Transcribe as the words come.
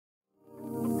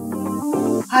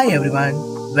Hi everyone,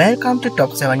 welcome to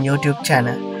Top 7 YouTube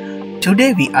channel.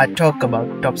 Today we are talking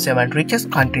about top 7 richest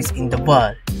countries in the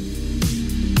world.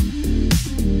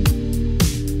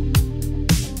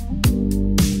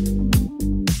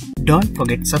 Don't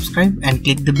forget to subscribe and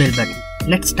click the bell button.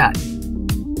 Let's start.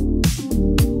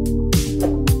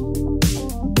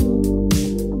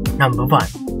 Number 1.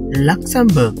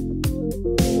 Luxembourg.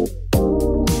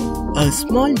 A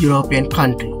small European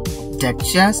country that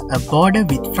shares a border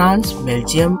with France,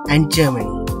 Belgium and Germany.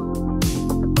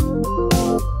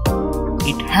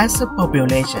 It has a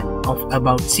population of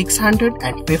about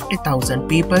 650,000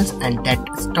 people and that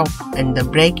stops in the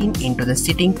breaking into the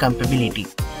sitting capability.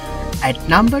 At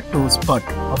number 2 spot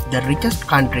of the richest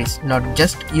countries, not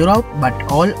just Europe but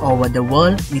all over the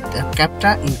world, with a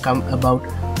capita income about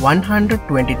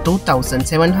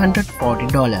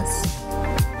 $122,740.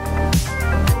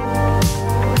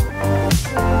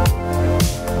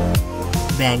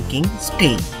 Banking,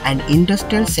 steel and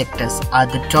industrial sectors are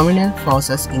the dominant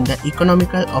forces in the economy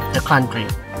of the country.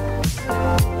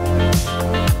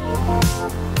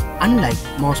 Unlike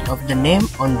most of the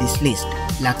names on this list,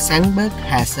 Luxembourg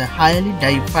has a highly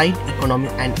diversified economy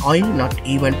and oil not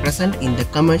even present in the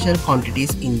commercial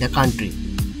quantities in the country.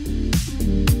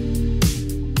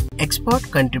 Export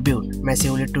contribute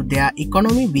massively to their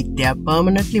economy with their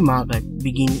permanently market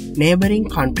begin neighboring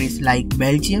countries like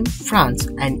Belgium, France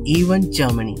and even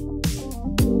Germany.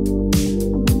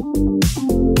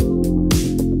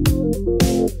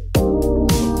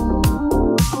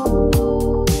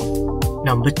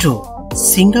 Number 2.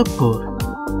 Singapore.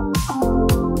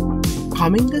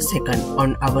 Coming the second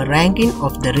on our ranking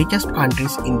of the richest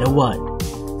countries in the world,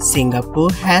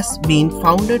 Singapore has been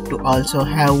founded to also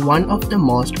have one of the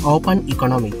most open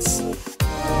economies.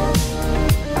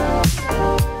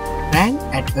 Ranked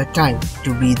at a time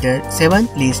to be the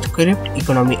 7th least corrupt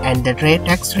economy and the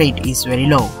tax rate is very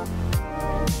low.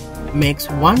 Makes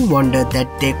one wonder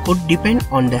that they could depend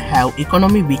on the have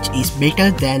economy which is better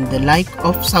than the like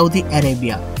of Saudi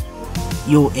Arabia,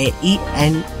 UAE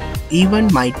and even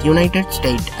might United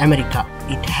States America.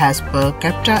 It has per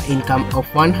capita income of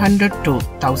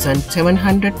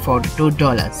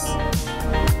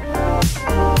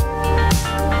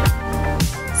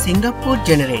 $102,742. Singapore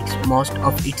generates most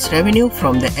of its revenue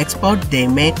from the export they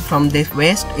make from the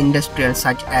waste industries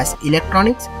such as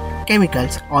electronics,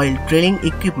 chemicals, oil drilling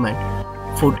equipment,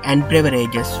 food and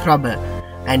beverages, rubber,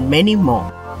 and many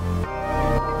more.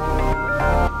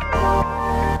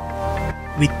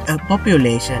 With a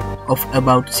population of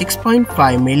about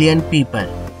 6.5 million people,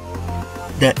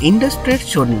 the industry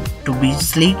shouldn't to be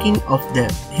sleeking of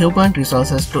the human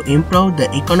resources to improve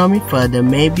the economy further,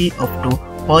 maybe up to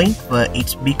point where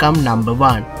it's become number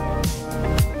 1.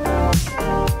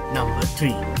 Number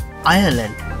 3.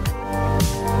 Ireland.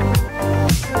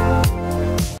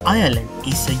 Ireland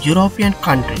is a European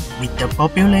country with a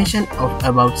population of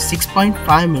about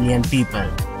 6.5 million people.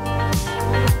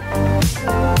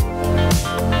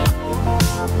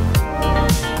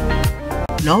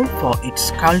 Known for its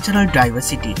cultural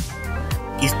diversity,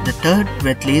 is the third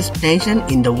wealthiest nation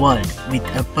in the world with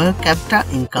a per capita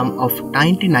income of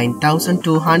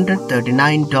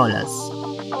 $99,239.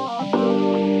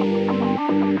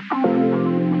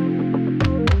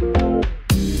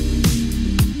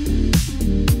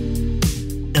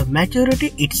 The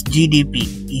majority its GDP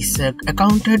is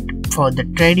accounted for the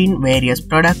trade in various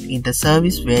products in the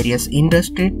service various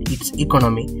industries its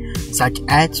economy, such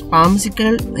as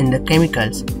pharmaceutical and the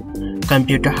chemicals,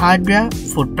 computer hardware,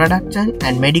 food production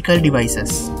and medical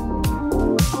devices.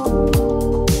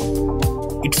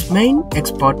 Its main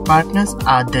export partners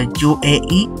are the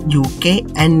UAE, UK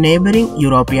and neighboring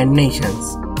European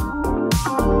nations.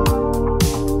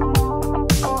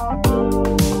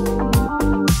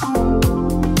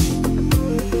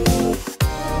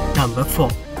 Number 4.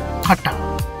 Qatar.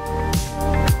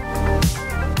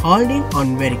 Holding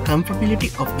on very comfortability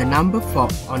of the number 4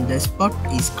 on the spot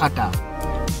is Qatar.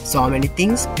 So many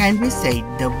things can be said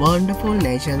the wonderful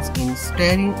nations in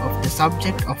steering of the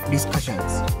subject of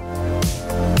discussions.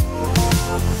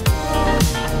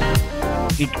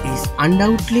 It is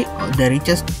undoubtedly the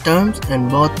richest terms and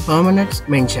both permanent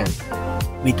mention.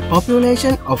 With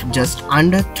population of just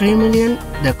under 3 million,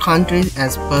 the country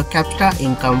has per capita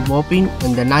income whopping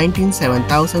in the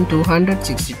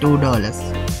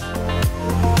 $97,262.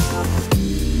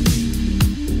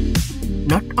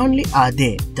 Not only are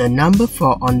they the number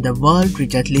 4 on the world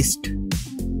richest list,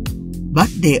 but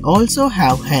they also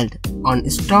have held on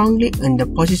strongly in the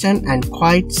position and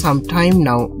quite some time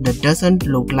now that doesn't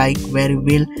look like very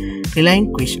will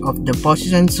relinquish of the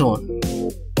position zone.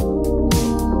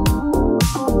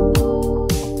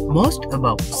 Most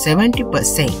about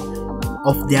 70%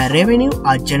 of their revenue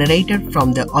are generated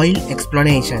from the oil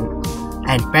exploration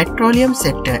and petroleum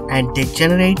sector, and they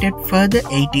generated further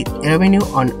 80% revenue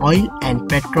on oil and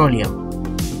petroleum.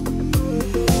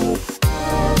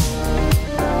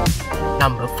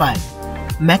 Number 5.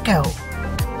 Macau.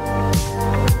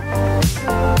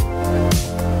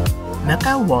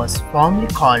 Macau was formerly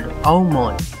called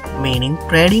Aomon, meaning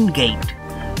trading gate.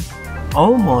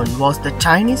 Aomon was the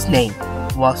Chinese name,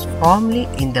 was formerly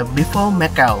in the before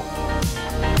Macau.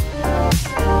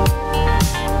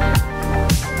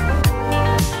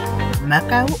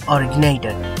 Macau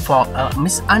originated for a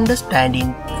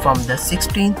misunderstanding from the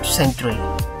 16th century.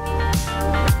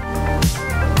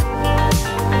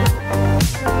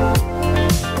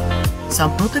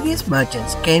 Some Portuguese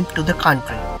merchants came to the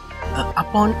country.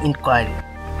 Upon inquiry,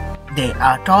 they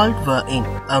are told were in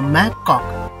a Bangkok.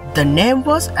 The name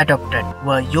was adopted,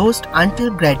 were used until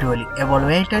gradually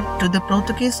evolved to the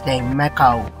Portuguese name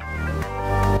Macau.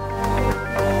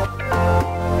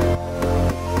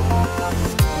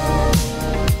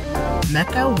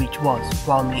 Macau, which was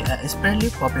formerly a sparsely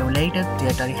populated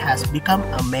territory, has become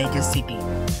a major city.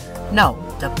 Now,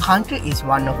 the country is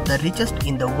one of the richest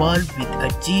in the world with a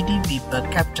GDP per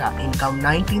capita income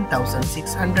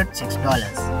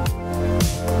 $19,606.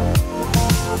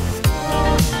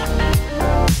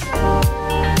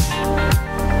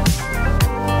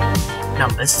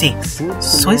 Number 6.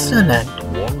 Switzerland.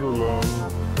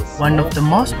 One of the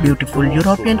most beautiful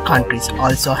European countries,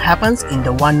 also happens in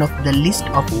the one of the list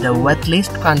of the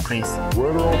wealthiest countries.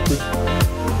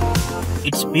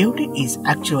 Its beauty is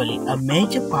actually a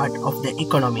major part of the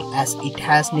economy, as it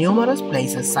has numerous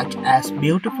places such as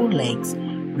beautiful lakes,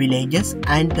 villages,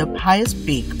 and the highest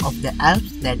peak of the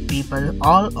Alps that people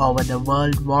all over the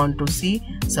world want to see,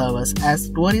 serves as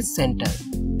tourist center.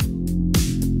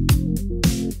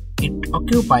 It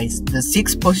occupies the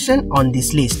 6th position on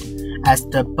this list as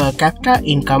the per capita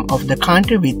income of the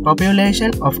country, with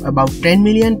population of about 10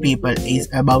 million people, is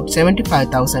about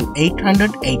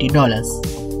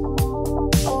 $75,880.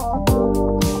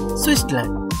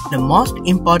 Switzerland. The most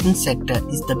important sector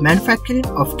is the manufacturing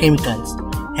of chemicals,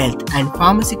 health and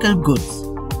pharmaceutical goods,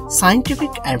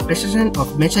 scientific and precision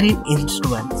of measuring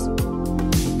instruments.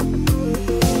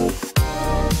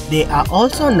 They are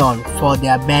also known for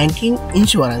their banking,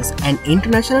 insurance, and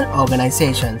international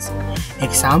organizations.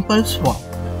 Examples for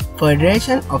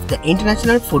Federation of the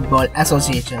International Football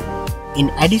Association.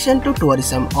 In addition to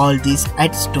tourism, all this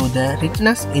adds to the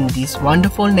richness in this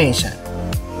wonderful nation.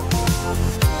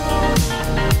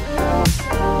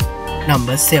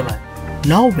 Number 7.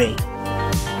 Norway.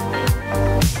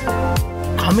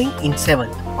 Coming in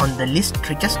 7th on the list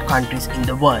richest countries in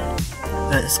the world,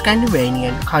 a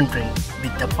Scandinavian country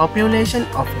with a population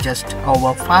of just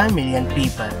over 5 million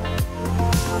people.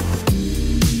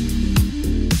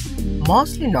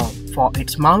 Mostly known for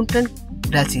its mountain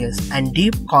glaciers and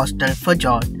deep coastal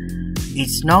fjords,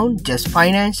 it's known just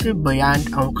financially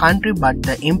buoyant our country, but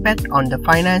the impact on the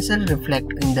financial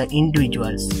reflect in the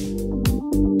individuals.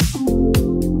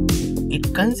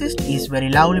 It consists is very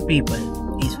lovely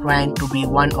people, is ranked to be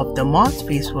one of the most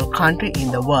peaceful country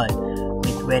in the world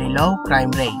with very low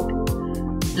crime rate.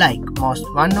 Like most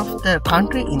one of the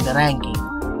country in the ranking,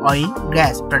 oil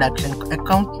gas production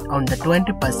accounts on the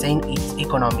 20% its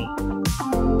economy.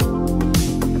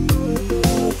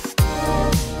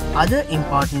 Other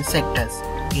important sectors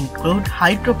include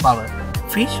hydropower,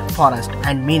 fish, forest,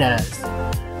 and minerals.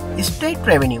 State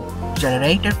revenue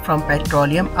generated from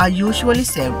petroleum are usually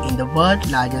saved in the world's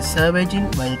largest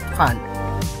sovereign wealth fund.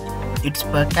 Its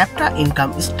per capita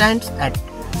income stands at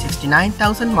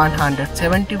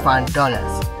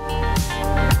 $69,171.